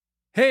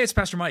Hey, it's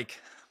Pastor Mike.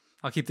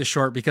 I'll keep this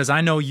short because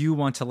I know you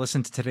want to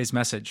listen to today's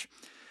message.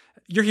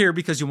 You're here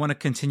because you want to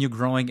continue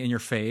growing in your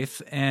faith,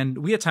 and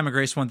we at Time of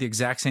Grace want the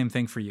exact same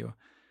thing for you.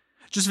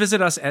 Just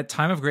visit us at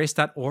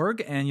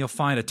timeofgrace.org and you'll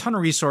find a ton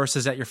of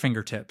resources at your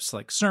fingertips,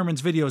 like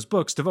sermons, videos,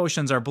 books,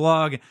 devotions, our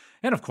blog,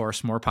 and of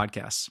course, more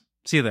podcasts.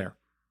 See you there.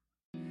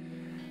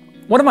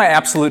 One of my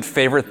absolute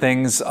favorite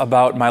things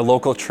about my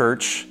local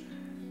church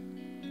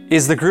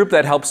is the group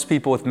that helps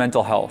people with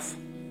mental health.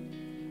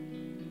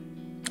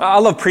 I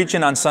love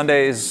preaching on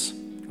Sundays.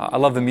 I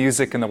love the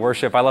music and the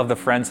worship. I love the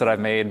friends that I've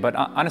made. But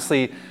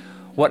honestly,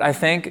 what I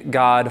thank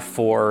God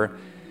for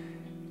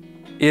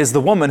is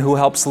the woman who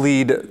helps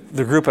lead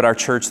the group at our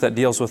church that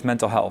deals with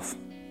mental health.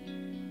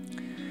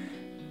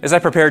 As I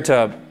prepared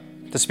to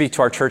speak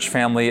to our church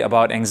family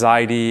about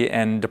anxiety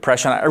and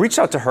depression, I reached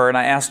out to her and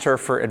I asked her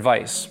for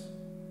advice.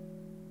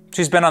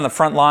 She's been on the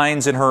front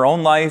lines in her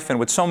own life and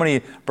with so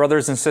many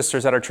brothers and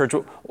sisters at our church.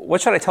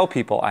 What should I tell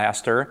people? I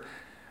asked her.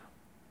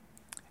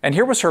 And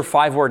here was her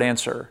 5-word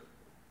answer.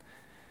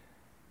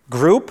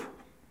 Group,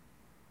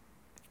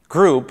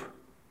 group,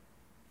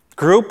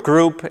 group,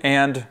 group,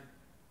 and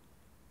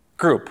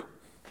group.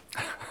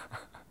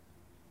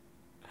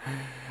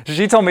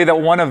 She told me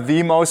that one of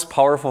the most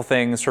powerful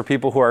things for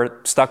people who are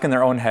stuck in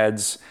their own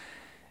heads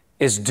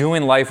is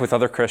doing life with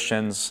other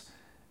Christians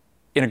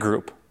in a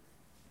group.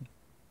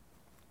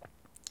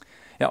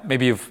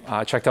 Maybe you've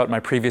checked out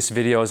my previous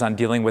videos on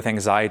dealing with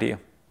anxiety.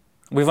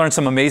 We've learned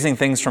some amazing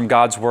things from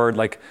God's Word,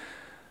 like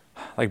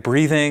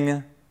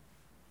breathing,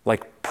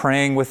 like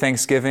praying with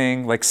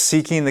thanksgiving, like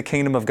seeking the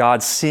kingdom of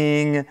God,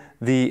 seeing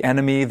the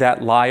enemy,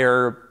 that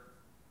liar.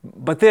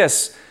 But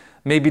this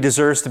maybe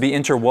deserves to be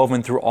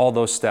interwoven through all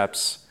those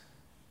steps.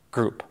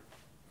 Group.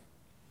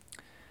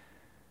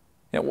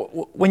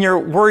 When you're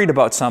worried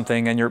about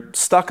something and you're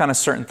stuck on a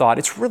certain thought,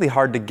 it's really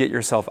hard to get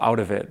yourself out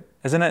of it,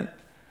 isn't it?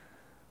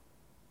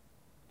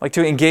 Like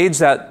to engage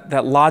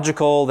that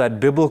logical, that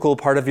biblical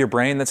part of your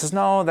brain that says,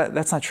 no,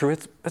 that's not true.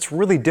 That's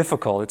really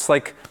difficult. It's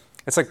like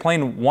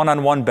playing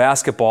one-on-one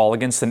basketball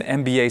against an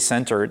NBA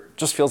center. It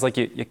just feels like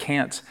you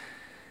can't.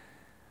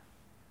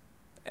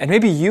 And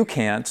maybe you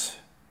can't,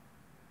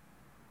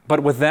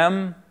 but with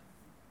them,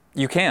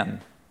 you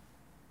can.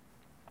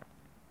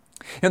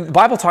 The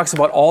Bible talks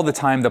about all the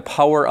time the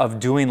power of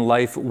doing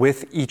life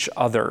with each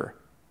other.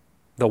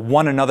 The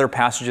one another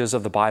passages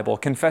of the Bible.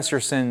 Confess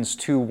your sins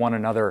to one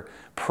another.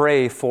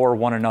 Pray for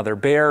one another.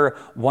 Bear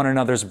one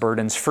another's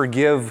burdens.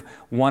 Forgive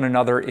one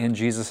another in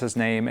Jesus'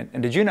 name.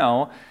 And did you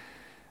know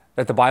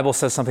that the Bible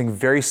says something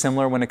very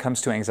similar when it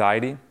comes to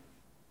anxiety?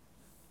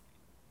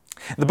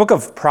 The book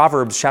of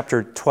Proverbs,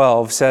 chapter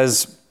 12,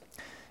 says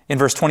in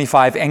verse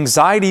 25,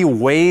 anxiety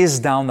weighs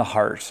down the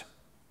heart.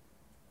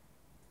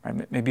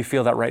 Right? Maybe you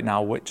feel that right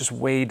now, just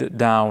weighed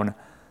down.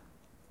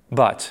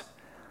 But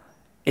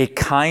a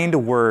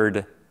kind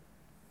word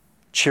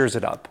cheers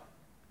it up.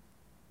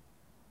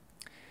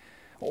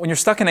 When you're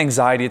stuck in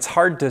anxiety, it's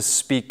hard to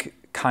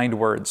speak kind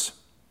words.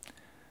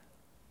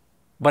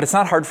 But it's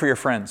not hard for your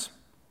friends.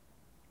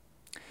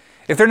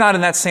 If they're not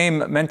in that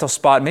same mental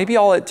spot, maybe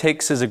all it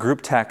takes is a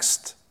group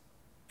text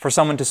for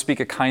someone to speak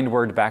a kind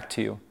word back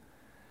to you.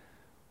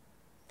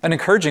 An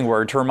encouraging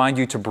word to remind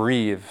you to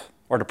breathe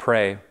or to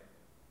pray.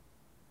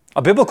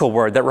 A biblical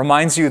word that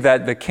reminds you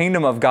that the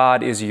kingdom of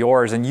God is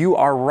yours and you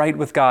are right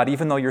with God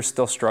even though you're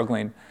still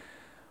struggling.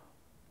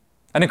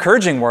 An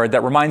encouraging word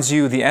that reminds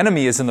you the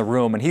enemy is in the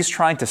room and he's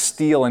trying to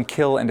steal and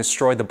kill and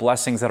destroy the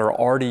blessings that are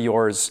already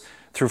yours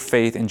through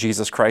faith in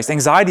Jesus Christ.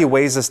 Anxiety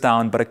weighs us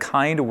down, but a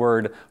kind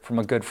word from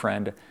a good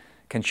friend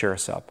can cheer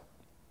us up.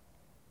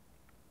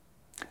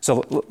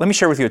 So let me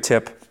share with you a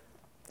tip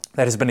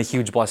that has been a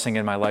huge blessing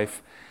in my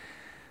life.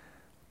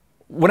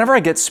 Whenever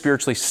I get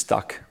spiritually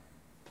stuck,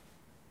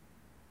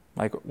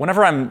 like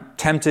whenever I'm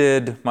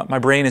tempted, my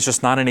brain is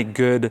just not in a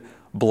good,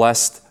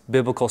 blessed,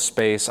 biblical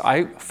space,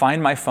 I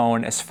find my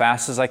phone as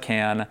fast as I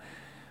can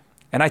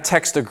and I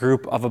text a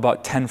group of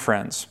about 10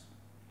 friends.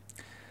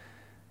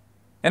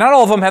 And not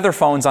all of them have their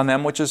phones on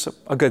them, which is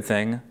a good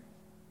thing,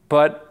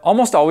 but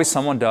almost always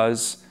someone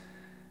does.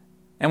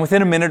 And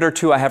within a minute or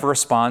two, I have a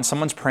response.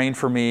 Someone's praying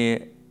for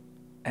me.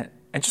 And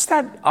just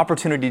that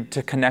opportunity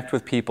to connect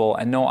with people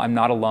and know I'm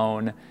not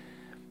alone.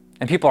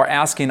 And people are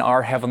asking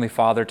our Heavenly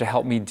Father to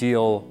help me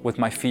deal with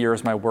my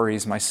fears, my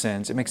worries, my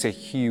sins. It makes a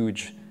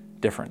huge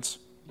difference.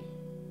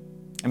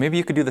 And maybe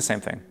you could do the same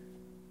thing.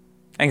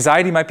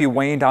 Anxiety might be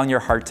weighing down your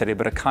heart today,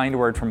 but a kind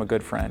word from a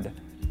good friend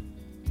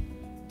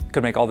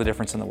could make all the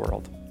difference in the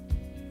world.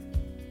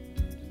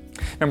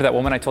 Remember that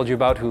woman I told you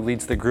about who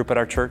leads the group at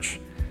our church?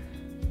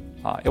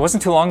 It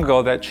wasn't too long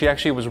ago that she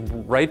actually was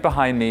right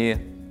behind me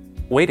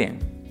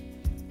waiting.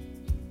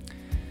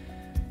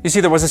 You see,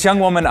 there was this young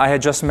woman I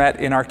had just met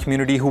in our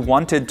community who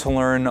wanted to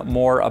learn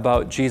more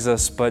about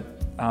Jesus, but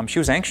she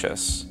was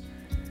anxious.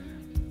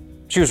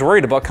 She was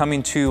worried about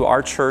coming to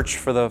our church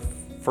for the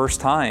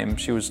first time.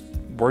 She was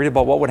worried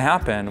about what would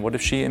happen. What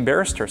if she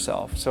embarrassed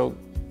herself? So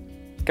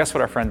guess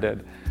what our friend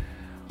did?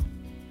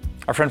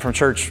 Our friend from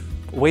church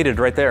waited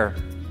right there.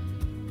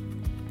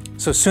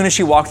 So as soon as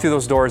she walked through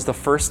those doors, the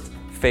first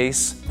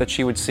face that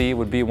she would see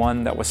would be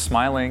one that was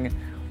smiling,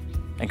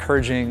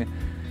 encouraging,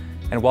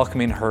 and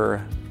welcoming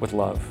her with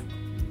love.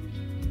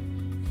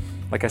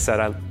 Like I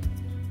said,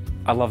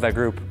 I love that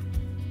group.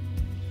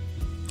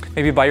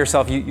 Maybe by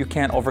yourself, you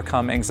can't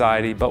overcome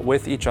anxiety, but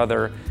with each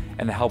other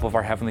and the help of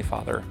our Heavenly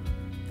Father,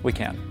 we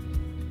can.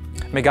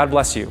 May God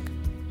bless you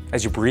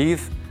as you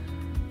breathe,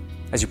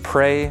 as you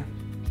pray,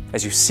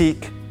 as you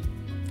seek,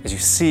 as you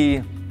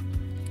see,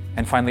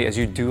 and finally, as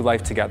you do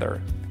life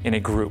together in a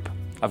group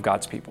of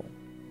God's people.